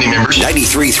members.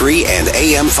 93.3 and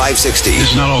AM 560.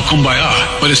 It's not all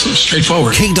kumbaya, but it's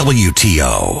straightforward.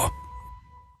 KWTO.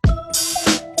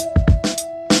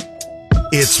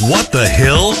 It's What the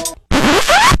Hill?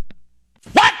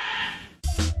 What?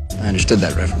 I understood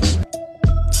that reference.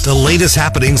 The latest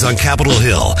happenings on Capitol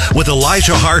Hill with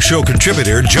Elijah Haahr Show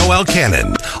contributor Joelle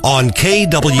Cannon on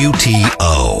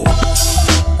KWTO.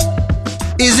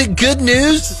 Is it good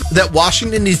news that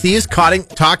Washington, D.C. is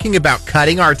talking about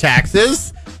cutting our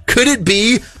taxes? Could it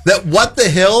be that What the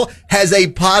Hill has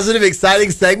a positive, exciting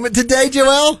segment today,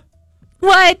 Joelle?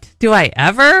 What? Do I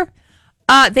ever?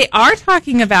 They are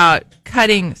talking about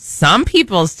cutting some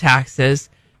people's taxes,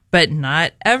 but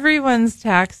not everyone's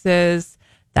taxes.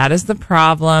 That is the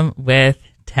problem with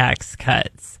tax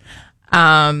cuts.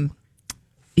 So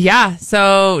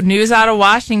news out of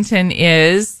Washington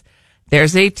is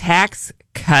there's a tax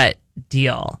cut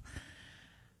deal.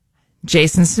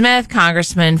 Jason Smith,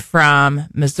 congressman from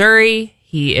Missouri,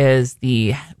 he is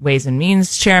the Ways and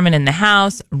Means chairman in the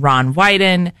House. Ron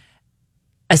Wyden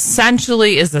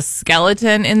essentially is a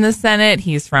skeleton in the Senate.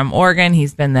 He's from Oregon.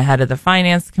 He's been the head of the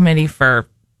Finance Committee for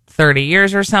 30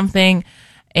 years or something.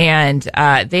 And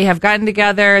they have gotten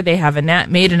together. They have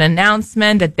made an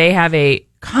announcement that they have a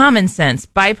common sense,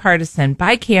 bipartisan,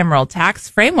 bicameral tax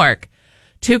framework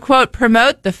to, quote,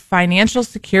 promote the financial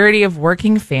security of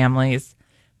working families,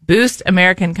 boost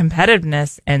American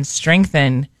competitiveness, and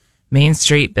strengthen Main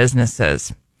Street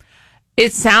businesses.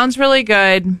 It sounds really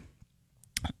good,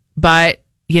 but,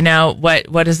 you know,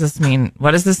 what does this mean?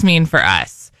 What does this mean for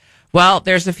us? Well,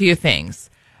 there's a few things.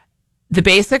 The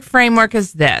basic framework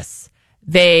is this.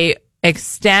 They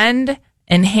extend,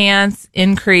 enhance,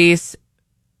 increase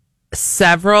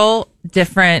several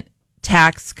different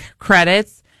tax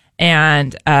credits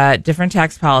and different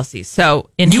tax policies. So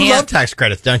you love tax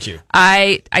credits, don't you?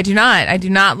 I do not. I do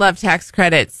not love tax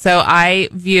credits. So I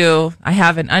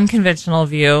have an unconventional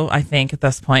view, I think, at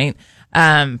this point,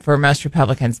 for most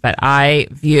Republicans, but I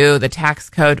view the tax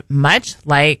code much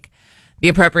like the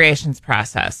appropriations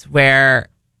process, where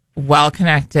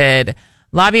well-connected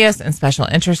lobbyists and special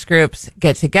interest groups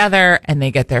get together and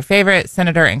they get their favorite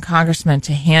senator and congressman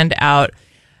to hand out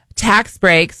tax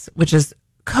breaks, which is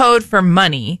code for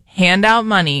money, hand out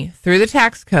money through the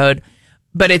tax code.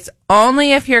 But it's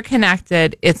only if you're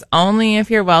connected. It's only if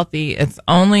you're wealthy. It's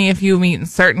only if you meet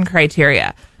certain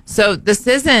criteria. So this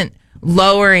isn't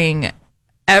lowering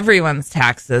everyone's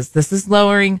taxes. This is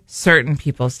lowering certain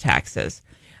people's taxes.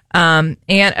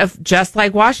 Just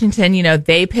like Washington, you know,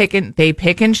 they pick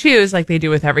and choose, like they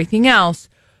do with everything else,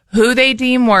 who they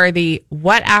deem worthy,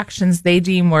 what actions they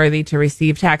deem worthy to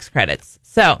receive tax credits.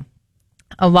 So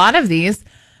a lot of these,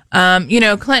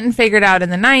 Clinton figured out in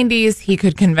the 90s he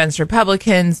could convince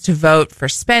Republicans to vote for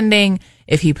spending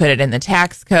if he put it in the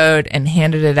tax code and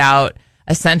handed it out.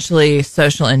 Essentially,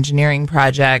 social engineering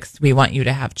projects. We want you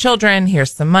to have children.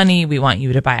 Here's some money. We want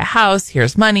you to buy a house.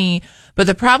 Here's money. But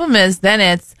the problem is then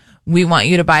it's, we want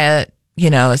you to buy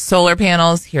solar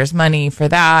panels. Here's money for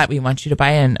that. We want you to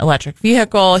buy an electric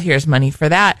vehicle. Here's money for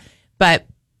that. But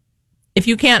if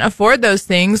you can't afford those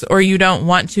things, or you don't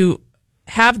want to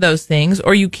have those things,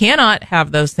 or you cannot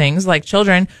have those things like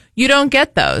children, you don't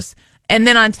get those. And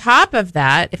then on top of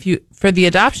that, for the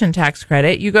adoption tax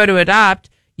credit, you go to adopt,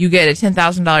 you get a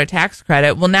 $10,000 tax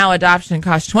credit. Well, now adoption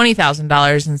costs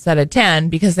 $20,000 instead of $10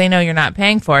 because they know you're not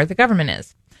paying for it. The government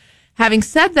is. Having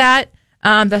said that,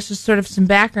 that's just sort of some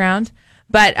background.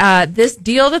 But this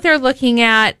deal that they're looking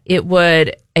at, it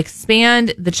would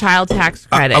expand the child tax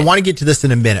credit. I want to get to this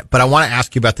in a minute, but I want to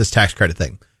ask you about this tax credit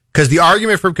thing. Because the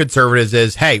argument from conservatives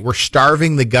is, hey, we're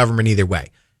starving the government either way.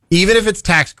 Even if it's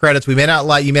tax credits, you may not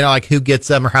like who gets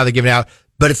them or how they're given out,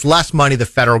 but it's less money the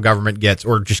federal government gets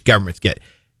or just governments get.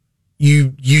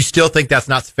 You still think that's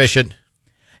not sufficient?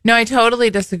 No, I totally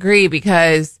disagree,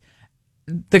 because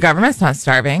the government's not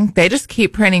starving. They just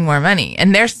keep printing more money,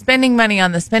 and they're spending money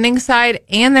on the spending side,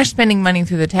 and they're spending money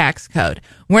through the tax code.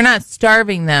 We're not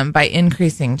starving them by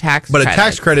increasing tax credits. But a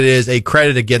tax credit is a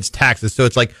credit against taxes. So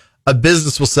it's like a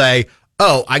business will say,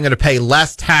 oh, I'm going to pay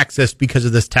less taxes because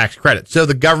of this tax credit. So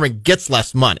the government gets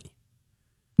less money.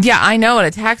 Yeah, I know what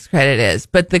a tax credit is,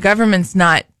 but the government's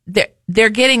not. They're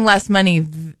getting less money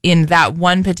in that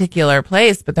one particular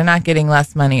place, but they're not getting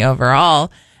less money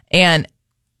overall. And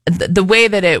the way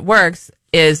that it works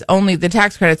is only the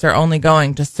tax credits are only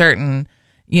going to certain,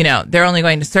 they're only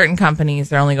going to certain companies.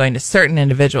 They're only going to certain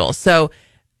individuals. So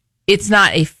it's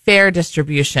not a fair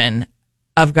distribution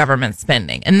of government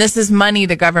spending. And this is money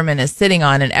the government is sitting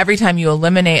on. And every time you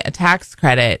eliminate a tax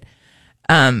credit,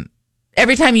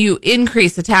 every time you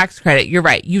increase a tax credit, you're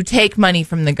right, you take money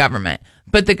from the government.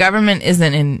 But the government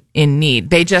isn't in need.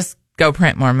 They just go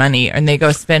print more money and they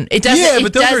go spend. It doesn't. Yeah,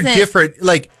 but those are different.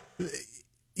 Like,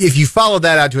 if you follow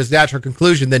that out to its natural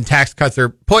conclusion, then tax cuts are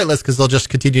pointless because they'll just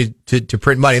continue to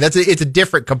print money. It's a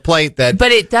different complaint that.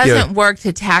 But it doesn't work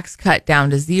to tax cut down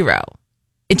to zero.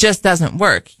 It just doesn't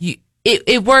work.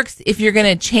 It works if you're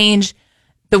going to change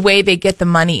the way they get the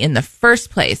money in the first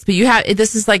place. But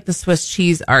this is like the Swiss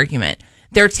cheese argument.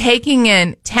 They're taking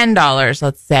in $10,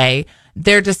 let's say.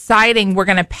 They're deciding we're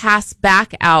going to pass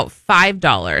back out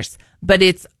 $5, but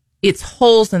it's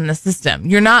holes in the system.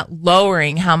 You're not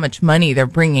lowering how much money they're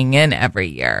bringing in every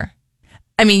year.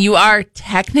 I mean, you are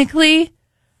technically,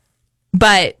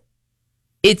 but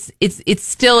it's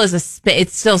still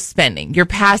it's still spending. You're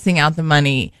passing out the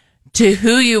money to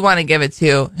who you want to give it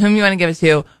to, whom you want to give it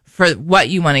to, for what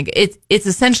you want to get. It's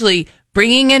essentially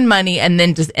bringing in money and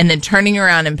then turning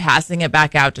around and passing it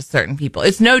back out to certain people.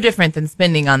 It's no different than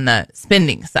spending on the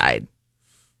spending side.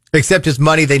 Except it's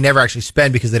money they never actually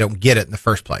spend because they don't get it in the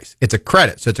first place. It's a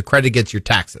credit, so it's a credit against your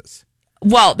taxes.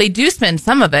 Well, they do spend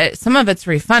some of it. Some of it's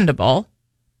refundable.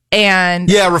 And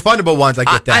yeah, refundable ones, I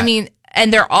get that. I mean,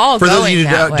 and they're all for going those of you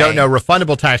that who way. don't know,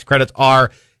 refundable tax credits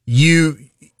are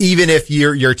even if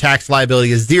your tax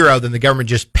liability is zero, then the government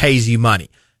just pays you money.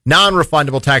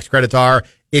 Non-refundable tax credits are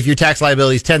if your tax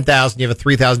liability is $10,000, you have a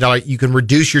 $3,000, you can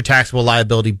reduce your taxable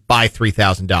liability by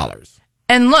 $3,000.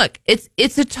 And look,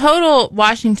 it's a total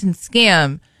Washington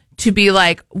scam to be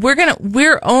like,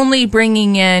 we're only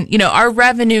bringing in, our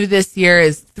revenue this year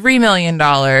is $3 million.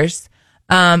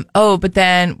 But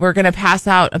then we're going to pass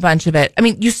out a bunch of it. I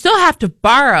mean, you still have to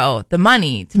borrow the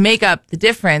money to make up the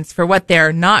difference for what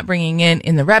they're not bringing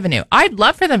in the revenue. I'd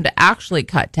love for them to actually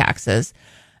cut taxes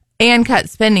and cut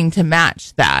spending to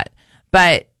match that.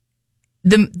 But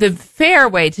the fair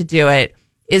way to do it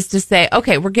is to say,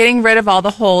 okay, we're getting rid of all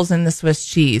the holes in the Swiss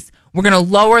cheese. We're going to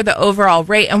lower the overall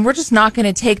rate, and we're just not going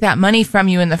to take that money from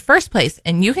you in the first place.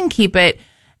 And you can keep it,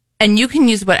 and you can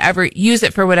use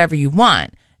it for whatever you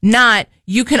want. Not,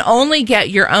 you can only get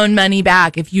your own money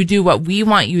back if you do what we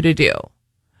want you to do.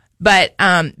 But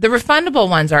the refundable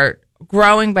ones are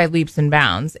growing by leaps and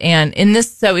bounds. And in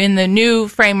the new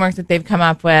framework that they've come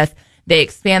up with, they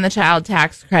expand the child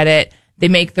tax credit. They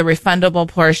make the refundable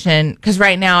portion, because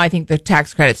right now I think the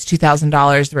tax credit's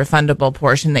 $2,000. The refundable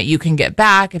portion that you can get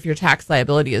back if your tax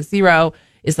liability is zero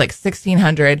is like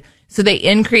 $1,600. So they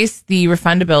increase the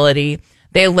refundability.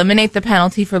 They eliminate the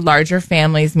penalty for larger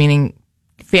families, meaning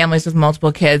families with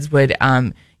multiple kids would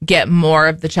get more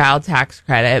of the child tax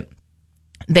credit.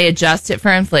 They adjust it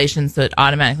for inflation, so it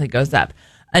automatically goes up.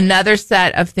 Another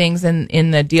set of things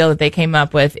in the deal that they came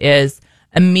up with is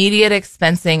immediate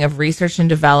expensing of research and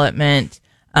development,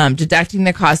 deducting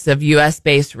the cost of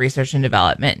U.S.-based research and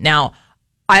development. Now,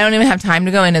 I don't even have time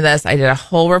to go into this. I did a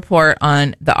whole report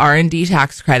on the R&D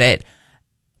tax credit.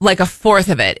 Like a fourth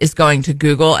of it is going to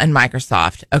Google and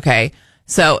Microsoft, okay?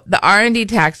 So the R&D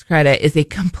tax credit is a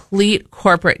complete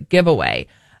corporate giveaway.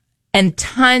 And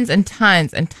tons and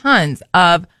tons and tons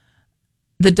of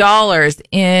the dollars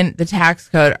in the tax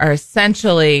code are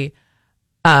essentially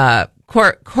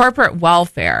corporate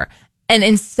welfare. And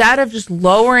instead of just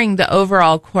lowering the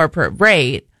overall corporate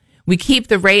rate, we keep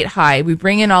the rate high, we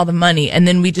bring in all the money, and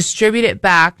then we distribute it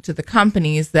back to the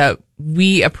companies that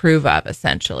we approve of,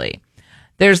 essentially.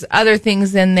 There's other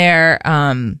things in there,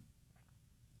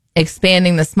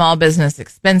 expanding the small business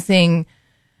expensing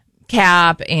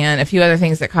cap and a few other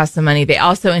things that cost some money. They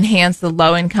also enhance the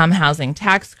low-income housing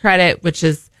tax credit, which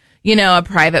is, a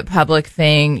private-public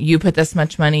thing. You put this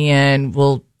much money in,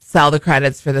 we'll sell the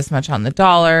credits for this much on the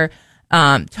dollar,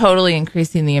 totally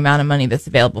increasing the amount of money that's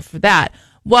available for that.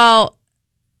 Well,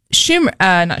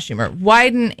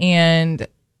 Wyden and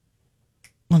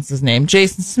what's his name?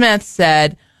 Jason Smith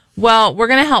said, well, we're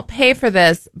going to help pay for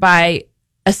this by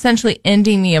essentially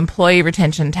ending the employee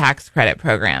retention tax credit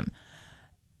program.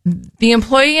 The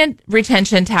employee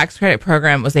retention tax credit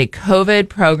program was a COVID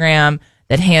program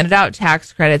that handed out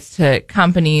tax credits to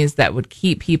companies that would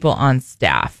keep people on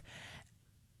staff.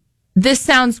 This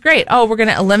sounds great. Oh, we're going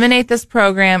to eliminate this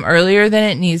program earlier than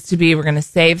it needs to be. We're going to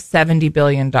save $70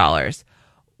 billion.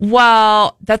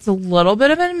 Well, that's a little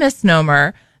bit of a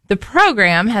misnomer. The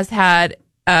program has had,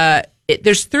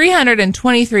 there's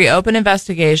 323 open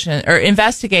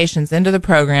investigations into the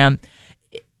program.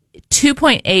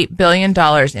 $2.8 billion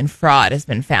in fraud has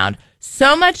been found.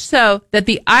 So much so that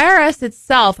the IRS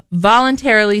itself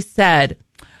voluntarily said,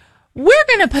 we're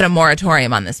going to put a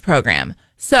moratorium on this program.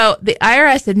 So the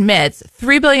IRS admits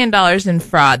 $3 billion in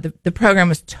fraud. The program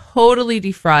was totally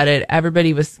defrauded.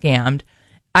 Everybody was scammed.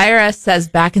 IRS says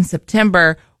back in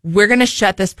September, we're going to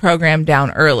shut this program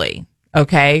down early.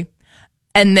 Okay.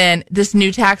 And then this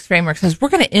new tax framework says we're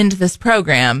going to end this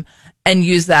program. and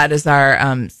use that as our,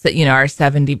 our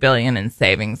 70 billion in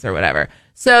savings or whatever.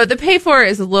 So the pay for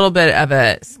is a little bit of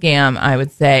a scam, I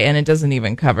would say, and it doesn't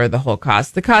even cover the whole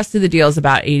cost. The cost of the deal is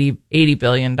about $80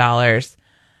 billion. I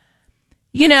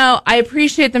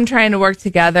appreciate them trying to work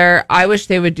together. I wish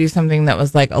they would do something that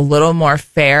was like a little more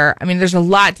fair. I mean, there's a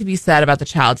lot to be said about the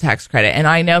child tax credit. And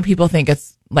I know people think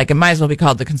it's like, it might as well be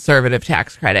called the conservative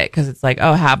tax credit because it's like,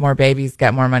 oh, have more babies,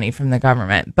 get more money from the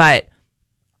government. But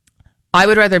I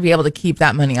would rather be able to keep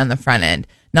that money on the front end,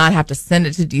 not have to send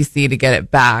it to DC to get it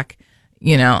back,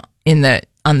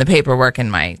 on the paperwork in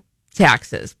my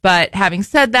taxes. But having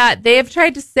said that, they have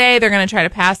tried to say they're going to try to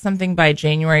pass something by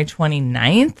January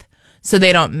 29th so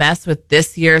they don't mess with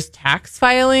this year's tax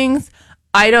filings.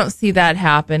 I don't see that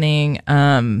happening.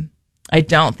 I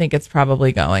don't think it's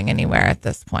probably going anywhere at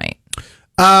this point.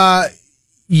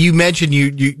 You mentioned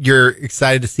you're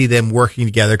excited to see them working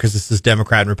together because this is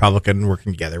Democrat and Republican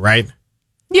working together, right?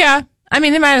 Yeah. I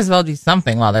mean, they might as well do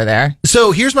something while they're there.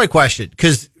 So here's my question,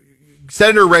 because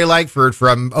Senator Ray Lankford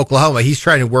from Oklahoma, he's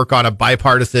trying to work on a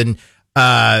bipartisan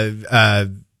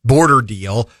border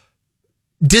deal.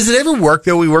 Does it ever work,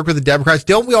 though, we work with the Democrats?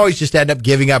 Don't we always just end up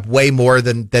giving up way more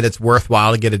than it's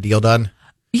worthwhile to get a deal done?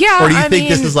 Yeah. Or do you think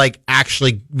this is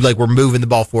actually we're moving the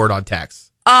ball forward on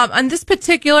tax? On this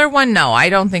particular one, no, I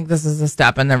don't think this is a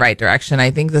step in the right direction.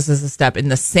 I think this is a step in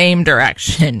the same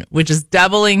direction, which is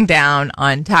doubling down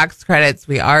on tax credits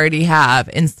we already have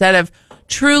instead of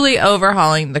truly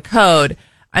overhauling the code.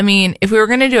 I mean, if we were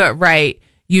going to do it right,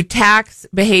 you tax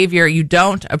behavior you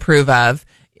don't approve of,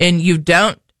 and you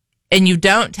don't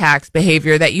tax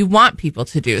behavior that you want people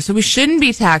to do. So we shouldn't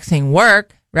be taxing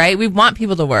work, right? We want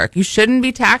people to work. You shouldn't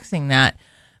be taxing that.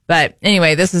 But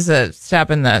anyway, this is a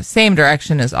step in the same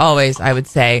direction as always, I would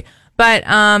say. But,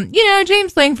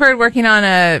 James Lankford working on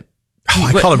a... Oh,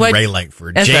 I call him Ray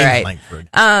Lankford. James right. Lankford.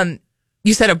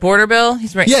 You said a border bill?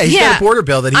 He's right. Yeah, he's got a border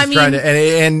bill that he's trying to...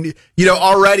 And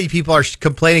already people are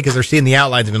complaining because they're seeing the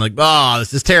outlines and being like, oh,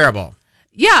 this is terrible.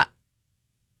 Yeah.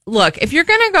 Look, if you're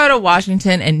going to go to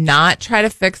Washington and not try to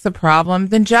fix the problem,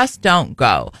 then just don't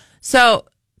go. So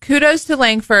kudos to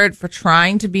Lankford for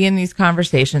trying to be in these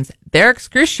conversations. They're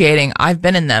excruciating. I've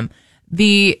been in them.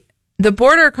 The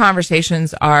border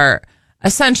conversations are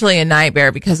essentially a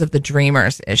nightmare because of the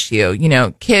Dreamers issue.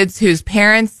 Kids whose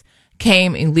parents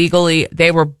came illegally,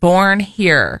 they were born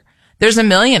here. There's a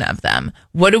million of them.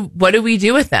 What do we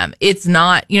do with them? It's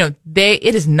not,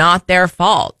 it is not their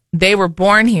fault. They were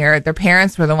born here. Their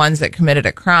parents were the ones that committed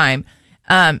a crime.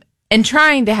 And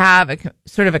trying to have a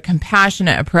sort of a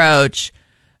compassionate approach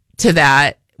to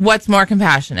that. What's more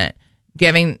compassionate?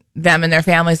 Giving them and their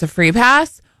families a free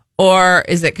pass? Or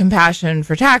is it compassion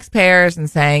for taxpayers and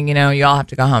saying, you all have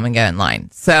to go home and get in line?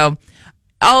 So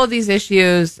all of these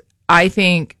issues, I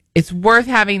think it's worth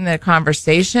having the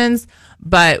conversations,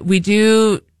 but we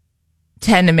do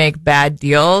tend to make bad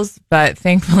deals, but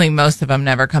thankfully most of them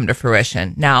never come to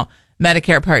fruition. Now,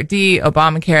 Medicare Part D,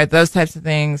 Obamacare, those types of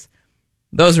things,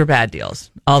 those were bad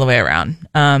deals all the way around.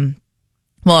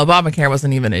 Obamacare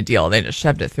wasn't even a deal. They just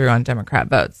shoved it through on Democrat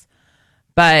votes.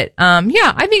 But, I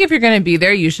think if you're going to be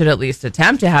there, you should at least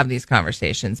attempt to have these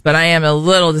conversations. But I am a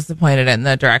little disappointed in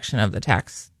the direction of the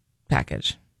tax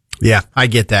package. Yeah, I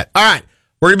get that. All right.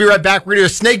 We're going to be right back. We're going to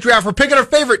do a snake draft. We're picking our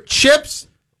favorite chips.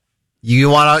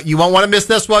 You won't want to miss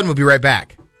this one. We'll be right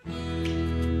back.